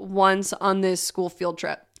remember once on this school field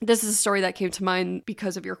trip, this is a story that came to mind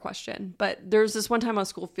because of your question, but there's this one time on a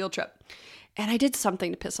school field trip and I did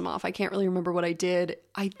something to piss him off. I can't really remember what I did.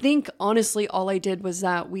 I think honestly, all I did was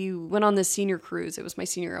that we went on this senior cruise. It was my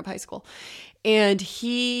senior year of high school. And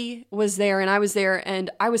he was there and I was there and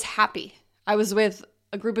I was happy. I was with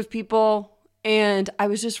a group of people and I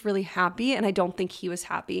was just really happy. And I don't think he was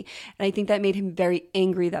happy. And I think that made him very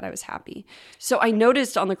angry that I was happy. So I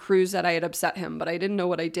noticed on the cruise that I had upset him, but I didn't know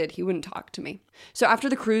what I did. He wouldn't talk to me. So after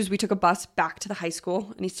the cruise, we took a bus back to the high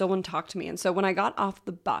school and he still wouldn't talk to me. And so when I got off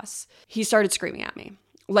the bus, he started screaming at me.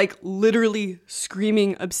 Like literally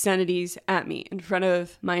screaming obscenities at me in front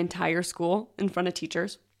of my entire school, in front of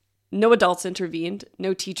teachers. No adults intervened.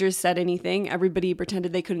 No teachers said anything. Everybody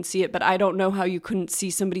pretended they couldn't see it, but I don't know how you couldn't see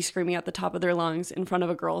somebody screaming at the top of their lungs in front of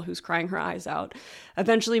a girl who's crying her eyes out.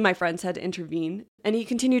 Eventually, my friends had to intervene, and he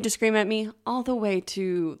continued to scream at me all the way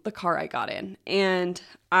to the car I got in, and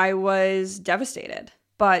I was devastated.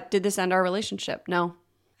 But did this end our relationship? No.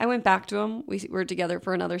 I went back to him. We were together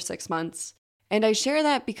for another 6 months, and I share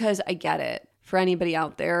that because I get it. For anybody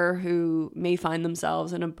out there who may find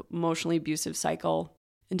themselves in an emotionally abusive cycle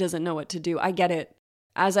and doesn't know what to do. I get it.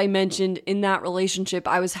 As I mentioned, in that relationship,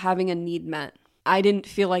 I was having a need met. I didn't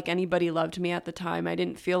feel like anybody loved me at the time. I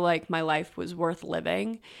didn't feel like my life was worth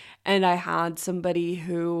living. And I had somebody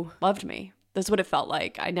who loved me. That's what it felt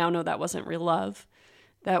like. I now know that wasn't real love.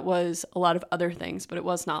 That was a lot of other things, but it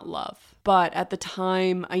was not love. But at the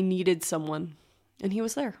time, I needed someone, and he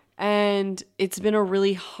was there. And it's been a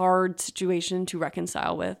really hard situation to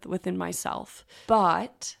reconcile within myself.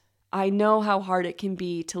 But I know how hard it can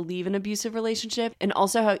be to leave an abusive relationship and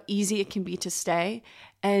also how easy it can be to stay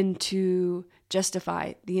and to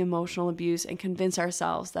justify the emotional abuse and convince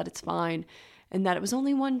ourselves that it's fine and that it was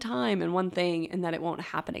only one time and one thing and that it won't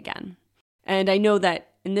happen again. And I know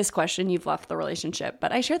that in this question, you've left the relationship,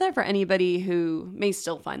 but I share that for anybody who may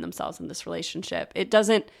still find themselves in this relationship. It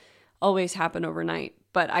doesn't always happen overnight,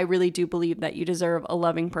 but I really do believe that you deserve a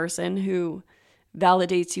loving person who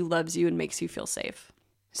validates you, loves you, and makes you feel safe.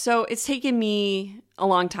 So it's taken me a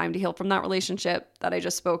long time to heal from that relationship that I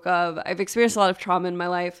just spoke of. I've experienced a lot of trauma in my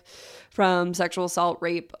life from sexual assault,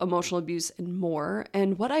 rape, emotional abuse, and more.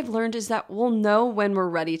 And what I've learned is that we'll know when we're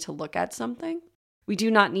ready to look at something. We do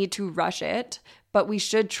not need to rush it, but we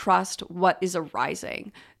should trust what is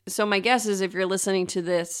arising. So my guess is if you're listening to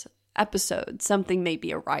this episode, something may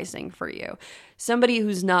be arising for you. Somebody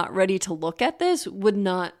who's not ready to look at this would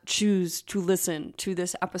not choose to listen to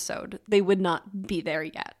this episode. They would not be there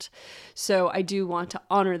yet. So I do want to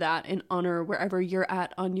honor that and honor wherever you're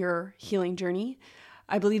at on your healing journey.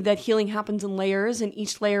 I believe that healing happens in layers, and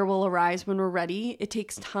each layer will arise when we're ready. It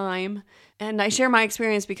takes time. And I share my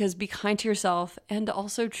experience because be kind to yourself and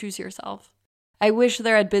also choose yourself. I wish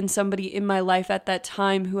there had been somebody in my life at that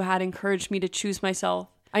time who had encouraged me to choose myself.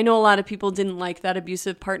 I know a lot of people didn't like that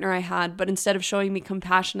abusive partner I had, but instead of showing me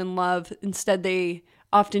compassion and love, instead they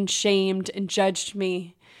often shamed and judged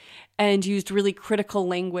me and used really critical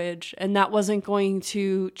language, and that wasn't going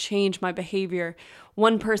to change my behavior.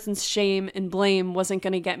 One person's shame and blame wasn't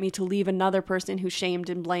going to get me to leave another person who shamed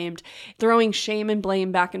and blamed. Throwing shame and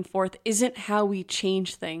blame back and forth isn't how we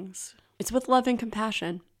change things. It's with love and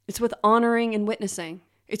compassion. It's with honoring and witnessing.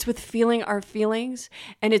 It's with feeling our feelings,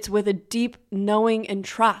 and it's with a deep knowing and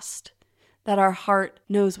trust that our heart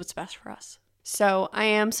knows what's best for us. So I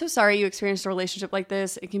am so sorry you experienced a relationship like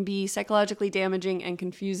this. It can be psychologically damaging and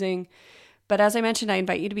confusing. But as I mentioned, I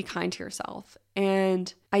invite you to be kind to yourself.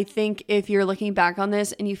 And I think if you're looking back on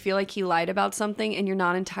this and you feel like he lied about something and you're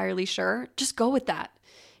not entirely sure, just go with that.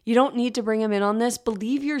 You don't need to bring him in on this.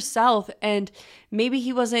 Believe yourself. And maybe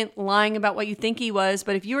he wasn't lying about what you think he was,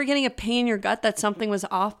 but if you were getting a pain in your gut that something was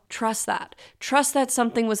off, trust that. Trust that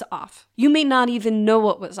something was off. You may not even know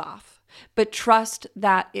what was off, but trust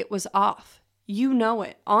that it was off. You know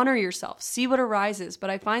it. Honor yourself. See what arises. But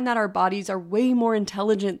I find that our bodies are way more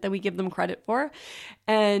intelligent than we give them credit for.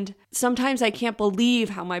 And sometimes I can't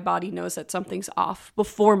believe how my body knows that something's off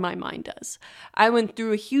before my mind does. I went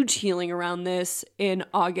through a huge healing around this in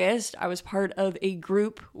August. I was part of a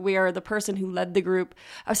group where the person who led the group,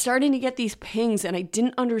 I was starting to get these pings, and I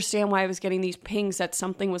didn't understand why I was getting these pings that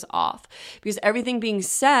something was off, because everything being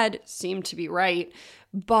said seemed to be right,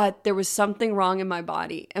 but there was something wrong in my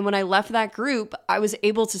body. And when I left that group, I was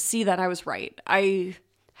able to see that I was right. I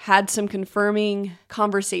had some confirming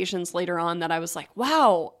conversations later on that I was like,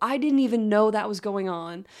 wow, I didn't even know that was going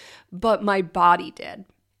on, but my body did.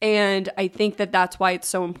 And I think that that's why it's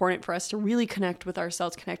so important for us to really connect with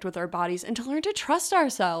ourselves, connect with our bodies, and to learn to trust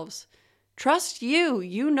ourselves. Trust you.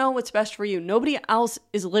 You know what's best for you. Nobody else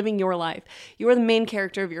is living your life. You are the main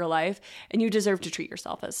character of your life, and you deserve to treat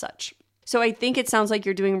yourself as such. So I think it sounds like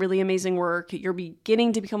you're doing really amazing work. You're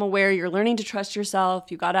beginning to become aware. You're learning to trust yourself.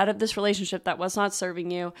 You got out of this relationship that was not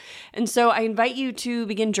serving you. And so I invite you to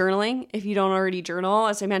begin journaling if you don't already journal.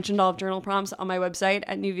 As I mentioned, I'll have journal prompts on my website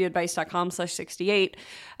at newviewadvice.com/68.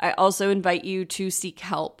 I also invite you to seek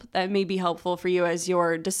help. That may be helpful for you as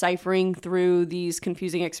you're deciphering through these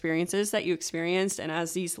confusing experiences that you experienced, and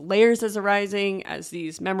as these layers is arising, as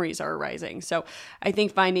these memories are arising. So I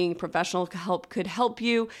think finding professional help could help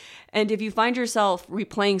you. And if you find yourself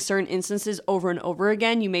replaying certain instances over and over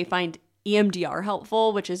again, you may find EMDR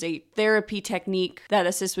helpful, which is a therapy technique that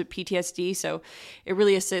assists with PTSD. So it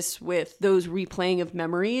really assists with those replaying of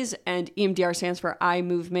memories. And EMDR stands for eye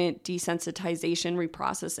movement desensitization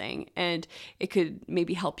reprocessing. And it could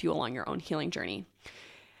maybe help you along your own healing journey.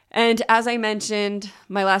 And as I mentioned,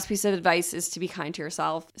 my last piece of advice is to be kind to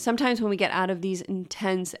yourself. Sometimes when we get out of these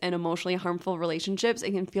intense and emotionally harmful relationships,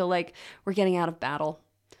 it can feel like we're getting out of battle.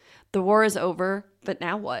 The war is over, but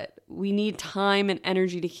now what? We need time and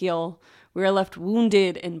energy to heal. We are left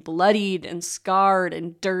wounded and bloodied and scarred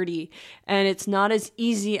and dirty. And it's not as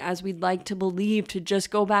easy as we'd like to believe to just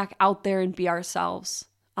go back out there and be ourselves.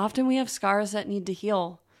 Often we have scars that need to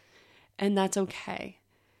heal, and that's okay.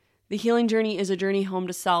 The healing journey is a journey home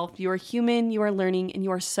to self. You are human, you are learning, and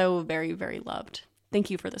you are so very, very loved. Thank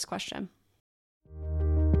you for this question.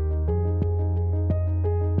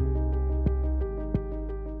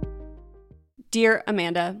 Dear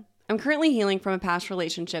Amanda, I'm currently healing from a past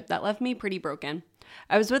relationship that left me pretty broken.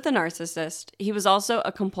 I was with a narcissist. He was also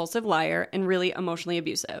a compulsive liar and really emotionally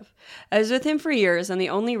abusive. I was with him for years, and the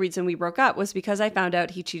only reason we broke up was because I found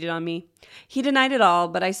out he cheated on me. He denied it all,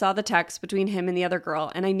 but I saw the text between him and the other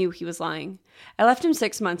girl, and I knew he was lying. I left him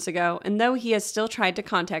 6 months ago, and though he has still tried to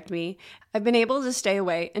contact me, I've been able to stay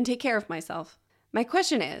away and take care of myself. My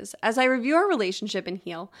question is, as I review our relationship and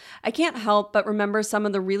heal, I can't help but remember some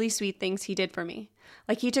of the really sweet things he did for me.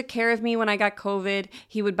 Like he took care of me when I got COVID,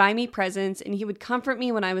 he would buy me presents, and he would comfort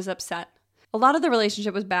me when I was upset. A lot of the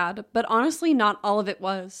relationship was bad, but honestly, not all of it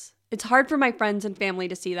was. It's hard for my friends and family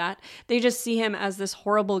to see that. They just see him as this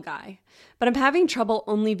horrible guy. But I'm having trouble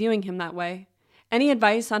only viewing him that way. Any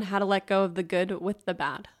advice on how to let go of the good with the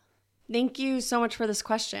bad? Thank you so much for this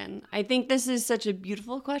question. I think this is such a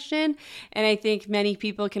beautiful question, and I think many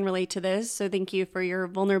people can relate to this, so thank you for your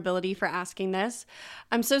vulnerability for asking this.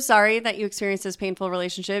 I'm so sorry that you experienced this painful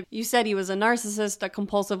relationship. You said he was a narcissist, a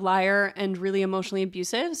compulsive liar, and really emotionally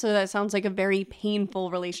abusive, so that sounds like a very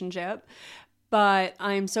painful relationship. But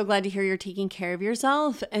I'm so glad to hear you're taking care of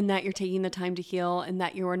yourself and that you're taking the time to heal and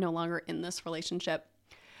that you are no longer in this relationship.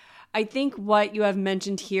 I think what you have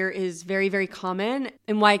mentioned here is very, very common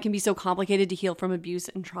and why it can be so complicated to heal from abuse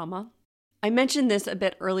and trauma. I mentioned this a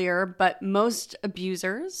bit earlier, but most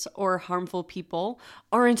abusers or harmful people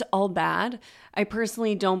aren't all bad. I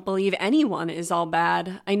personally don't believe anyone is all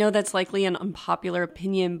bad. I know that's likely an unpopular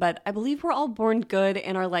opinion, but I believe we're all born good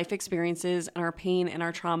and our life experiences and our pain and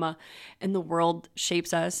our trauma and the world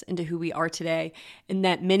shapes us into who we are today. And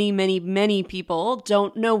that many, many, many people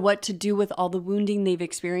don't know what to do with all the wounding they've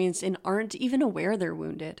experienced and aren't even aware they're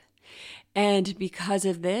wounded. And because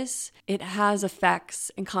of this, it has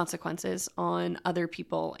effects and consequences on other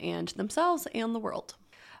people and themselves and the world.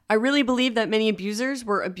 I really believe that many abusers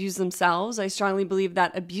were abused themselves. I strongly believe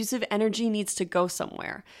that abusive energy needs to go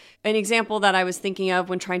somewhere. An example that I was thinking of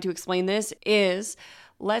when trying to explain this is,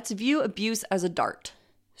 let's view abuse as a dart.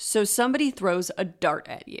 So somebody throws a dart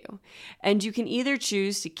at you, and you can either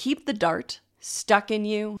choose to keep the dart stuck in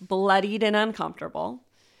you, bloodied and uncomfortable.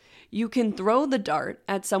 You can throw the dart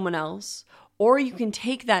at someone else, or you can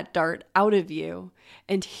take that dart out of you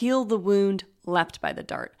and heal the wound left by the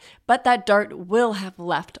dart. But that dart will have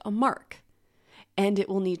left a mark, and it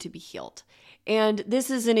will need to be healed. And this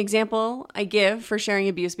is an example I give for sharing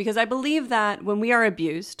abuse because I believe that when we are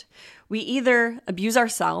abused, we either abuse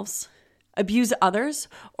ourselves, abuse others,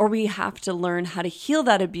 or we have to learn how to heal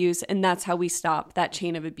that abuse, and that's how we stop that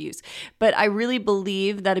chain of abuse. But I really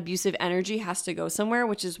believe that abusive energy has to go somewhere,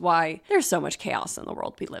 which is why there's so much chaos in the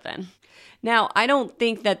world we live in. Now, I don't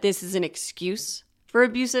think that this is an excuse for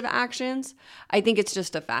abusive actions. I think it's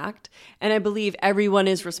just a fact, and I believe everyone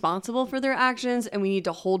is responsible for their actions, and we need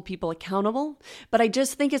to hold people accountable. But I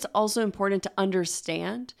just think it's also important to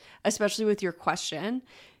understand, especially with your question,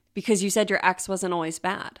 because you said your ex wasn't always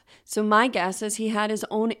bad. So my guess is he had his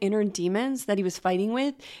own inner demons that he was fighting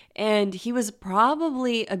with, and he was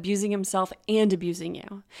probably abusing himself and abusing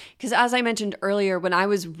you. Because as I mentioned earlier, when I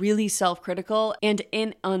was really self-critical and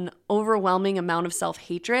in an overwhelming amount of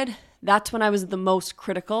self-hatred, that's when I was the most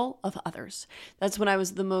critical of others. That's when I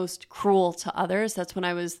was the most cruel to others. That's when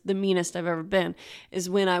I was the meanest I've ever been, is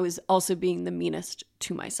when I was also being the meanest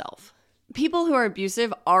to myself. People who are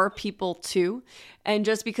abusive are people too. And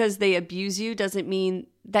just because they abuse you doesn't mean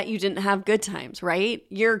that you didn't have good times, right?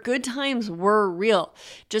 Your good times were real.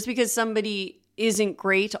 Just because somebody isn't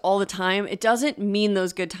great all the time, it doesn't mean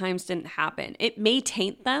those good times didn't happen. It may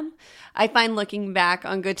taint them. I find looking back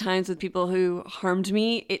on good times with people who harmed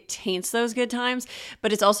me, it taints those good times,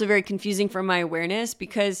 but it's also very confusing for my awareness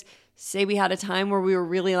because say we had a time where we were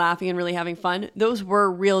really laughing and really having fun, those were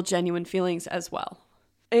real, genuine feelings as well.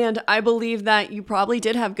 And I believe that you probably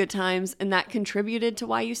did have good times and that contributed to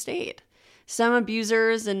why you stayed. Some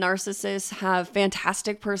abusers and narcissists have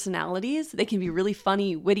fantastic personalities. They can be really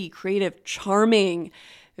funny, witty, creative, charming,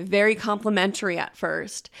 very complimentary at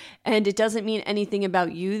first. And it doesn't mean anything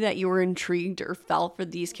about you that you were intrigued or fell for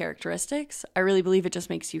these characteristics. I really believe it just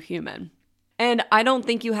makes you human. And I don't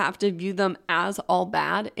think you have to view them as all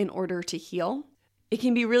bad in order to heal. It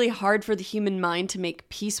can be really hard for the human mind to make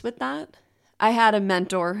peace with that. I had a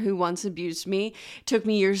mentor who once abused me. It took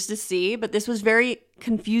me years to see, but this was very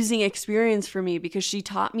confusing experience for me because she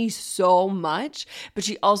taught me so much, but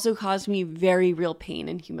she also caused me very real pain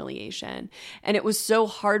and humiliation. And it was so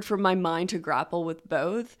hard for my mind to grapple with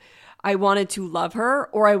both. I wanted to love her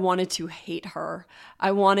or I wanted to hate her.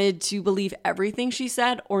 I wanted to believe everything she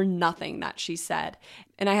said or nothing that she said.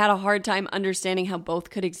 And I had a hard time understanding how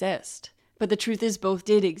both could exist. But the truth is both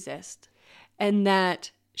did exist. And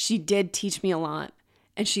that she did teach me a lot,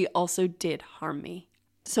 and she also did harm me.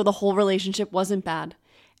 So the whole relationship wasn't bad,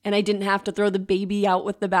 and I didn't have to throw the baby out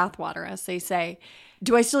with the bathwater, as they say.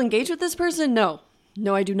 Do I still engage with this person? No,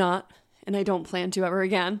 I do not, and I don't plan to ever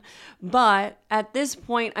again. But at this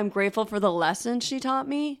point, I'm grateful for the lessons she taught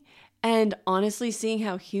me, and honestly, seeing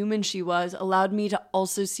how human she was allowed me to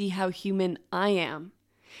also see how human I am.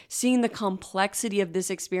 Seeing the complexity of this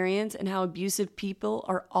experience and how abusive people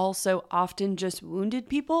are also often just wounded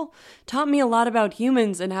people taught me a lot about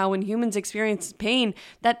humans and how when humans experience pain,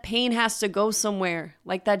 that pain has to go somewhere,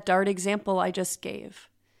 like that dart example I just gave.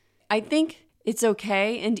 I think It's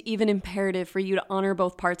okay and even imperative for you to honor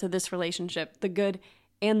both parts of this relationship, the good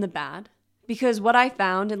and the bad. Because what I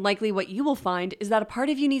found, and likely what you will find, is that a part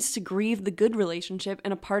of you needs to grieve the good relationship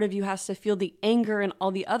and a part of you has to feel the anger and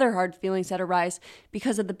all the other hard feelings that arise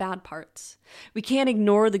because of the bad parts. We can't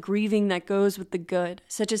ignore the grieving that goes with the good,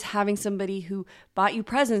 such as having somebody who bought you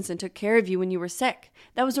presents and took care of you when you were sick.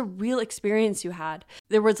 That was a real experience you had.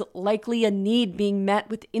 There was likely a need being met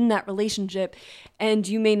within that relationship, and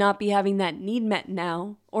you may not be having that need met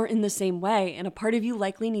now or in the same way, and a part of you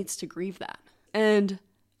likely needs to grieve that. And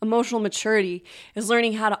emotional maturity is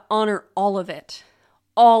learning how to honor all of it,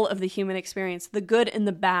 all of the human experience, the good and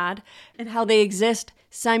the bad, and how they exist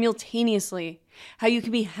simultaneously, how you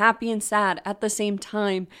can be happy and sad at the same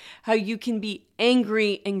time, how you can be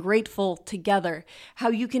angry and grateful together, how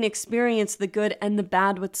you can experience the good and the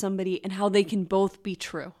bad with somebody, and how they can both be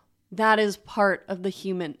true. That is part of the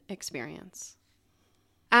human experience.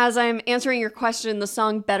 As I'm answering your question, the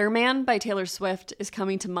song Better Man by Taylor Swift is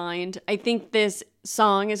coming to mind. I think this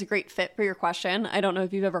song is a great fit for your question. I don't know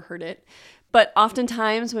if you've ever heard it, but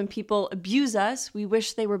oftentimes when people abuse us, we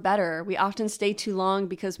wish they were better. We often stay too long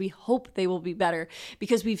because we hope they will be better,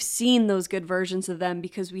 because we've seen those good versions of them,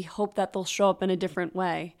 because we hope that they'll show up in a different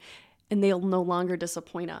way and they'll no longer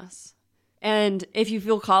disappoint us. And if you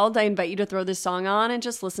feel called, I invite you to throw this song on and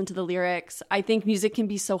just listen to the lyrics. I think music can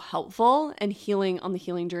be so helpful and healing on the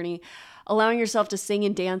healing journey. Allowing yourself to sing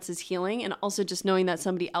and dance is healing, and also just knowing that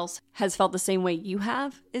somebody else has felt the same way you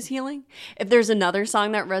have is healing. If there's another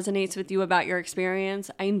song that resonates with you about your experience,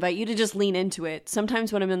 I invite you to just lean into it.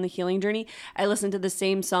 Sometimes when I'm in the healing journey, I listen to the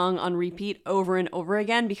same song on repeat over and over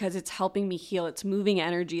again because it's helping me heal. It's moving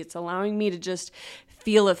energy. It's allowing me to just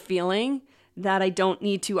feel a feeling that I don't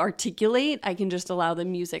need to articulate. I can just allow the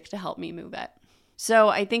music to help me move it. So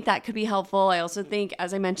I think that could be helpful. I also think,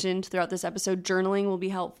 as I mentioned throughout this episode, journaling will be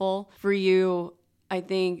helpful for you. I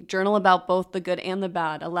think journal about both the good and the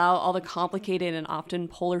bad. Allow all the complicated and often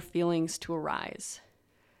polar feelings to arise.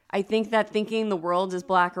 I think that thinking the world is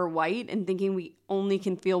black or white and thinking we only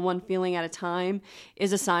can feel one feeling at a time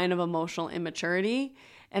is a sign of emotional immaturity.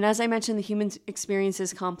 And as I mentioned, the human experience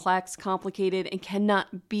is complex, complicated, and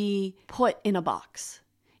cannot be put in a box.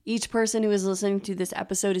 Each person who is listening to this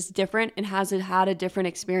episode is different and has had a different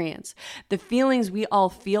experience. The feelings we all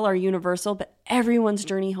feel are universal, but everyone's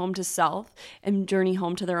journey home to self and journey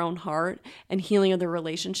home to their own heart and healing of their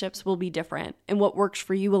relationships will be different. And what works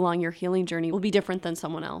for you along your healing journey will be different than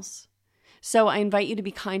someone else. So I invite you to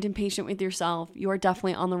be kind and patient with yourself. You are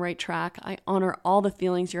definitely on the right track. I honor all the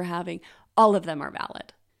feelings you're having. All of them are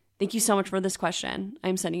valid. Thank you so much for this question.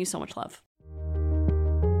 I'm sending you so much love.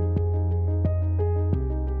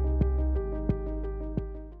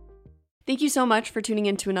 Thank you so much for tuning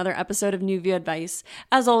in to another episode of New View Advice.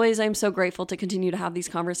 As always, I'm so grateful to continue to have these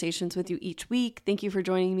conversations with you each week. Thank you for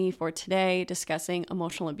joining me for today discussing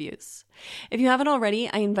emotional abuse. If you haven't already,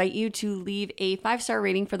 I invite you to leave a 5-star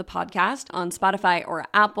rating for the podcast on Spotify or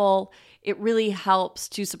Apple. It really helps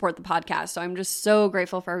to support the podcast. So I'm just so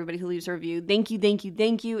grateful for everybody who leaves a review. Thank you, thank you,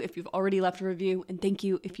 thank you if you've already left a review, and thank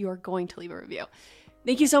you if you are going to leave a review.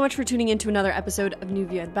 Thank you so much for tuning in to another episode of New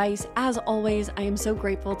View Advice. As always, I am so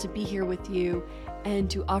grateful to be here with you and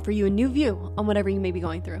to offer you a new view on whatever you may be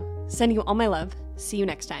going through. Sending you all my love. See you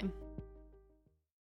next time.